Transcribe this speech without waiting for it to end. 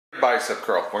bicep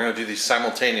curl. We're going to do these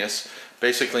simultaneous.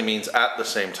 Basically means at the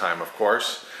same time, of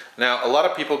course. Now, a lot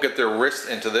of people get their wrist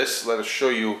into this. Let us show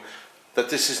you that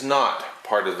this is not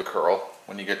part of the curl.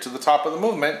 When you get to the top of the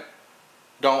movement,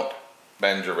 don't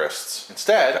bend your wrists.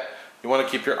 Instead, you want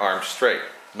to keep your arms straight.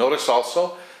 Notice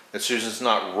also that Susan's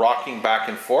not rocking back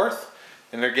and forth.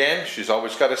 And again, she's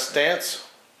always got a stance,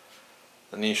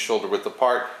 the knees shoulder width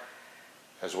apart,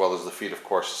 as well as the feet, of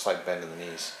course, a slight bend in the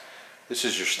knees. This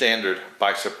is your standard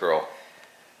bicep curl.